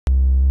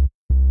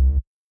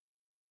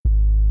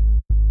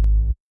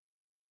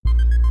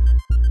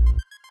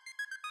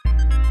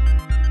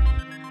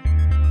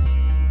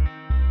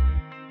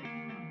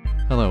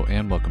Hello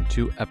and welcome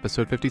to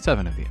episode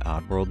 57 of the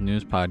Oddworld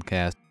News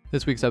Podcast.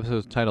 This week's episode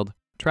is titled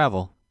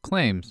Travel,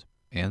 Claims,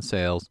 and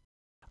Sales.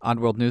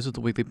 Oddworld News is the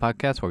weekly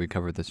podcast where we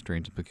cover the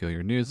strange and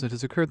peculiar news that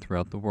has occurred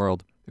throughout the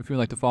world. If you would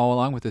like to follow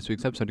along with this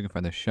week's episode, you can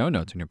find the show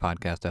notes in your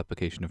podcast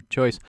application of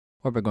choice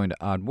or by going to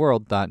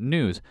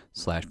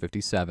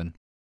oddworld.news/57.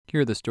 Here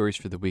are the stories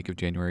for the week of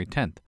January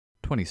 10th,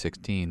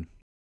 2016.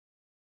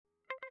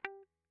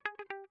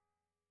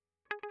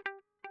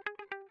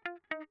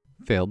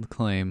 Failed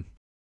claim.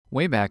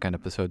 Way back on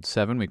episode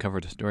 7, we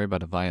covered a story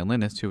about a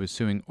violinist who was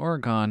suing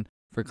Oregon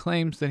for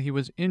claims that he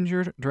was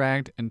injured,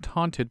 dragged, and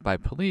taunted by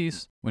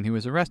police when he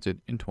was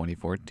arrested in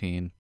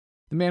 2014.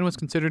 The man was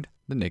considered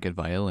the naked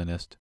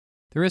violinist.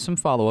 There is some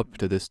follow-up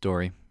to this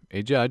story.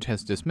 A judge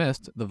has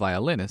dismissed the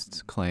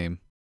violinist's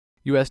claim.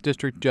 U.S.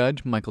 District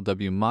Judge Michael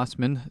W.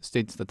 Mossman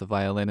states that the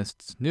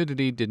violinist's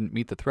nudity didn't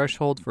meet the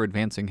threshold for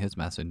advancing his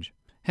message.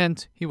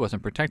 Hence, he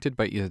wasn't protected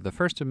by either the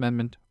First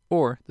Amendment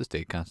or the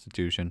state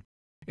constitution.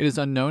 It is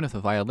unknown if the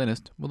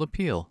violinist will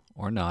appeal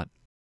or not.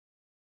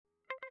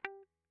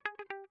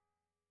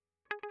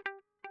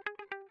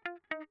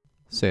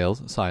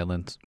 Sales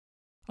silence.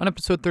 On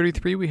episode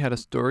 33, we had a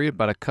story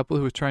about a couple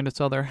who was trying to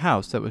sell their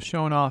house that was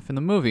shown off in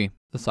the movie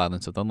The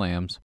Silence of the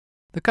Lambs.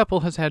 The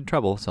couple has had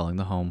trouble selling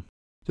the home.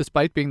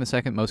 Despite being the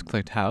second most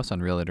clicked house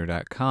on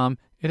Realtor.com,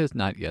 it has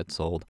not yet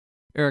sold.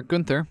 Eric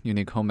Gunther,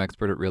 unique home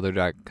expert at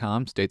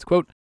Realtor.com, states,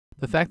 quote,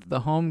 "The fact that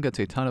the home gets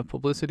a ton of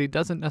publicity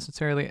doesn't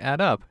necessarily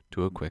add up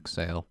to a quick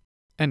sale."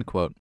 End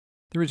quote.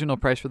 The original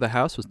price for the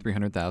house was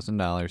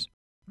 $300,000.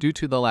 Due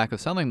to the lack of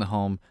selling the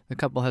home, the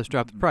couple has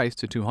dropped the price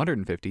to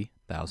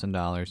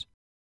 $250,000.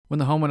 When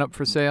the home went up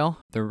for sale,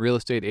 the real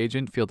estate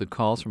agent fielded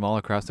calls from all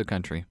across the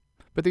country.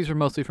 But these were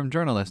mostly from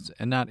journalists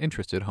and not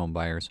interested home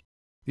buyers.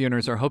 The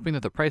owners are hoping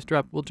that the price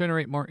drop will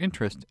generate more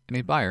interest and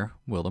a buyer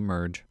will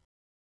emerge.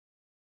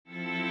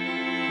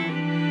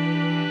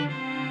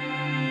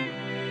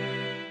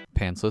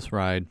 Pantsless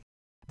ride.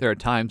 There are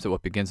times that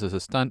what begins as a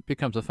stunt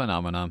becomes a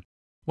phenomenon.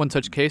 One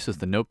such case is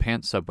the No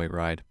Pants subway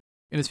ride.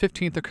 In its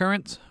 15th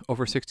occurrence,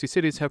 over 60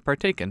 cities have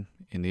partaken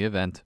in the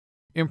event.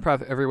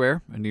 Improv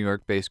Everywhere, a New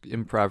York-based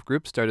improv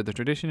group, started the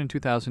tradition in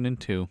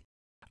 2002.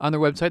 On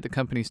their website, the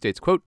company states,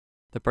 quote,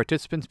 "The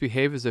participants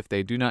behave as if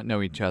they do not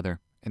know each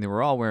other, and they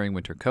were all wearing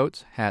winter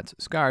coats, hats,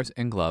 scarves,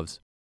 and gloves.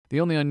 The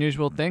only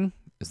unusual thing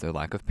is their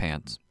lack of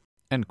pants."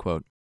 End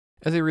quote.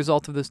 As a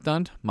result of this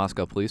stunt,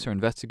 Moscow police are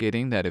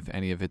investigating that if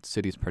any of its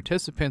city's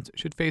participants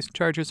should face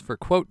charges for,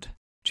 quote,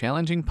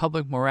 "challenging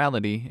public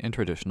morality and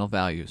traditional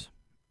values."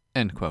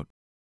 End quote.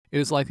 It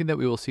is likely that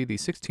we will see the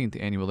 16th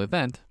annual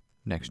event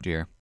next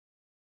year.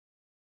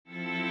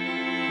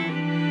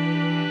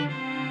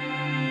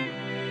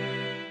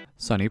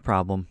 Sunny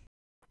problem.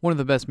 One of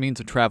the best means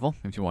of travel,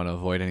 if you want to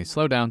avoid any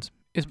slowdowns,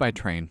 is by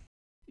train.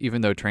 Even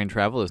though train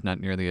travel is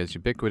not nearly as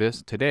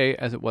ubiquitous today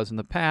as it was in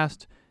the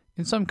past,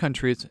 in some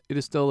countries it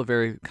is still a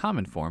very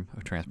common form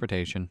of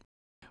transportation.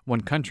 One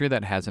country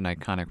that has an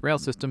iconic rail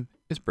system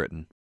is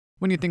Britain.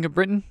 When you think of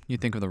Britain, you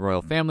think of the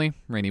royal family,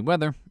 rainy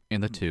weather,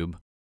 and the tube.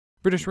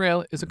 British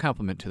Rail is a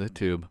complement to the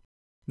tube.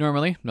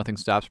 Normally, nothing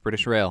stops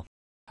British Rail.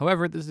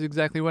 However, this is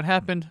exactly what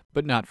happened,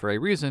 but not for a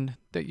reason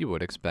that you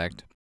would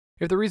expect.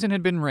 If the reason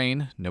had been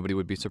rain, nobody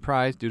would be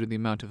surprised due to the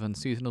amount of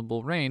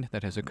unseasonable rain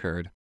that has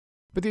occurred.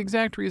 But the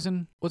exact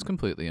reason was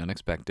completely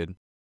unexpected.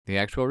 The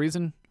actual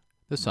reason?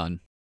 The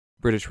sun.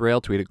 British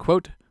Rail tweeted,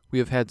 quote, "We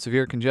have had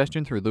severe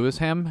congestion through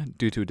Lewisham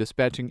due to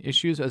dispatching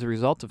issues as a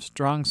result of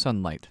strong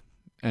sunlight."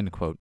 End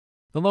quote.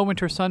 The low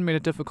winter sun made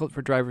it difficult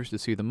for drivers to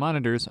see the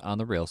monitors on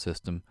the rail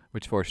system,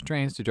 which forced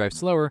trains to drive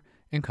slower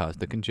and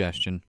caused the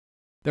congestion.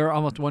 There are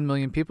almost 1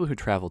 million people who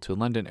travel to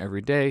London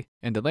every day,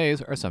 and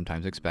delays are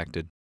sometimes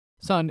expected.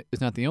 Sun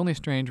is not the only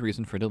strange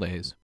reason for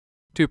delays.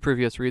 Two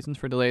previous reasons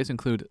for delays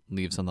include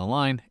leaves on the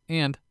line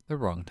and the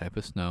wrong type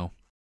of snow.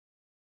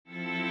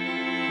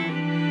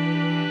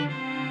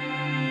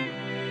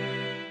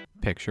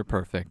 Picture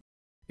perfect.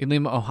 A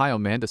Lima, Ohio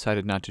man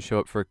decided not to show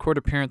up for a court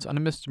appearance on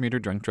a misdemeanor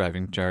drunk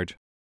driving charge.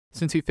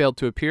 Since he failed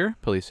to appear,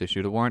 police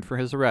issued a warrant for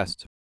his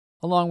arrest.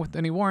 Along with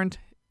any warrant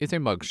is a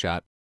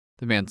mugshot.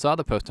 The man saw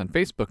the post on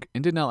Facebook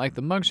and did not like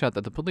the mugshot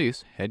that the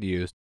police had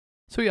used,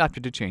 so he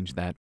opted to change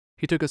that.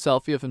 He took a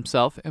selfie of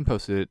himself and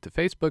posted it to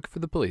Facebook for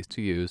the police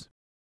to use.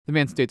 The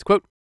man states,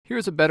 quote,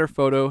 "Here's a better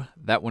photo,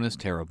 that one is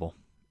terrible."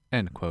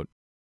 End quote.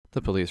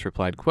 The police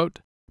replied,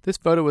 quote, "This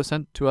photo was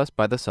sent to us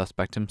by the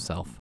suspect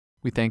himself.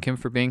 We thank him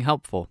for being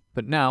helpful,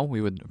 but now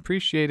we would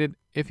appreciate it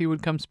if he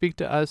would come speak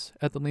to us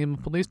at the Lima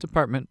Police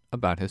Department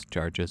about his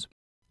charges."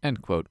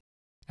 End quote.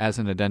 As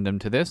an addendum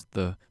to this,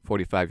 the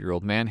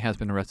 45-year-old man has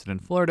been arrested in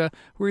Florida,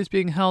 where he's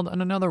being held on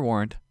another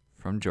warrant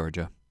from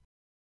Georgia.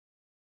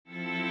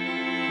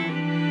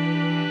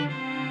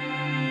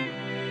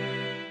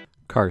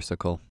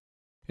 Carsicle.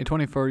 A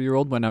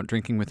 24-year-old went out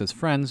drinking with his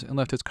friends and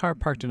left his car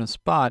parked in a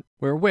spot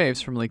where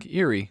waves from Lake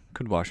Erie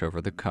could wash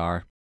over the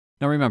car.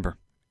 Now remember,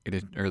 it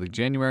is early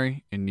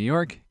January in New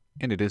York,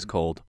 and it is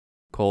cold.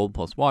 Cold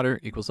plus water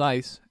equals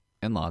ice,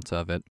 and lots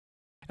of it.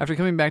 After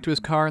coming back to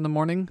his car in the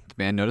morning, the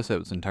man noticed that it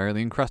was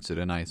entirely encrusted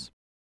in ice.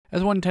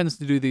 As one tends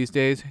to do these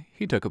days,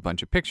 he took a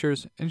bunch of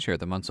pictures and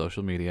shared them on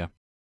social media.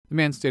 The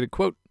man stated,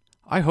 quote,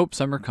 "I hope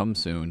summer comes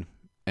soon,"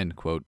 end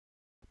quote.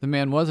 The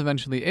man was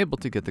eventually able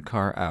to get the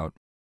car out.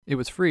 It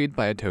was freed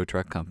by a tow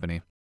truck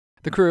company.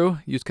 The crew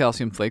used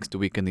calcium flakes to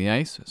weaken the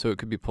ice so it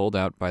could be pulled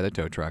out by the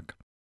tow truck.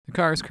 The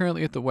car is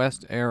currently at the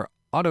West Air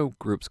Auto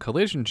Group's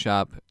collision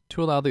shop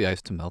to allow the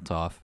ice to melt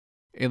off.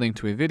 A link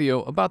to a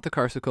video about the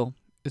carsicle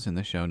is in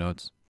the show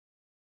notes.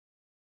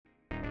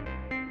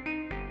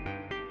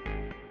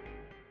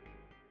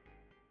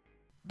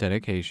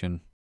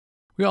 Dedication.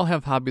 We all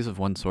have hobbies of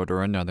one sort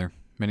or another.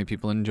 Many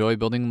people enjoy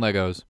building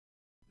Legos.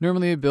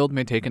 Normally a build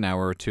may take an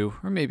hour or two,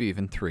 or maybe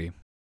even 3.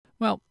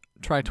 Well,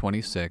 try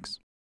 26.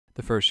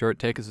 The first short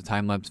take is a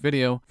time-lapse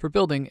video for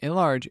building a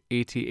large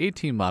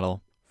AT-AT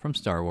model from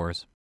Star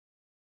Wars.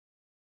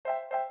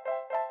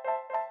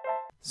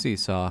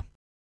 Seesaw.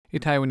 A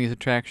Taiwanese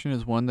attraction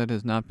is one that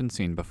has not been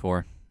seen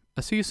before.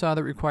 A seesaw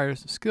that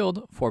requires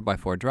skilled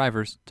 4x4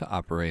 drivers to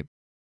operate.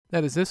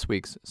 That is this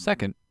week's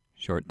second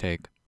short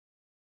take.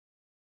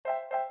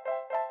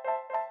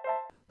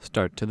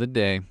 Start to the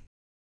day.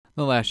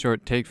 The last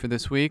short take for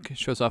this week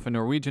shows off a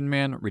Norwegian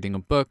man reading a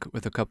book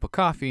with a cup of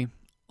coffee,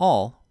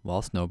 all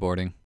while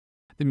snowboarding.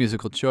 The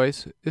musical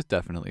choice is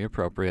definitely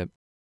appropriate.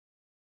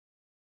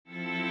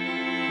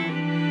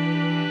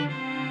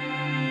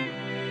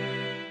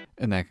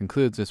 And that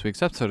concludes this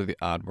week's episode of the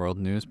Oddworld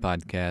News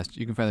Podcast.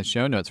 You can find the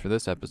show notes for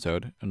this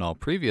episode and all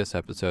previous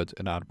episodes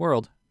at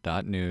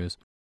oddworld.news.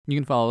 You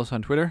can follow us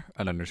on Twitter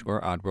at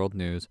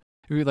 _oddworldnews.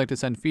 If you'd like to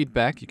send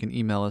feedback, you can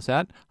email us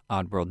at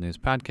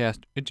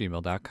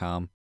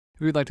oddworldnewspodcast@gmail.com.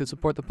 If you'd like to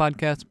support the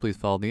podcast, please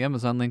follow the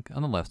Amazon link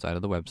on the left side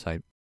of the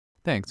website.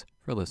 Thanks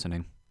for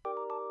listening.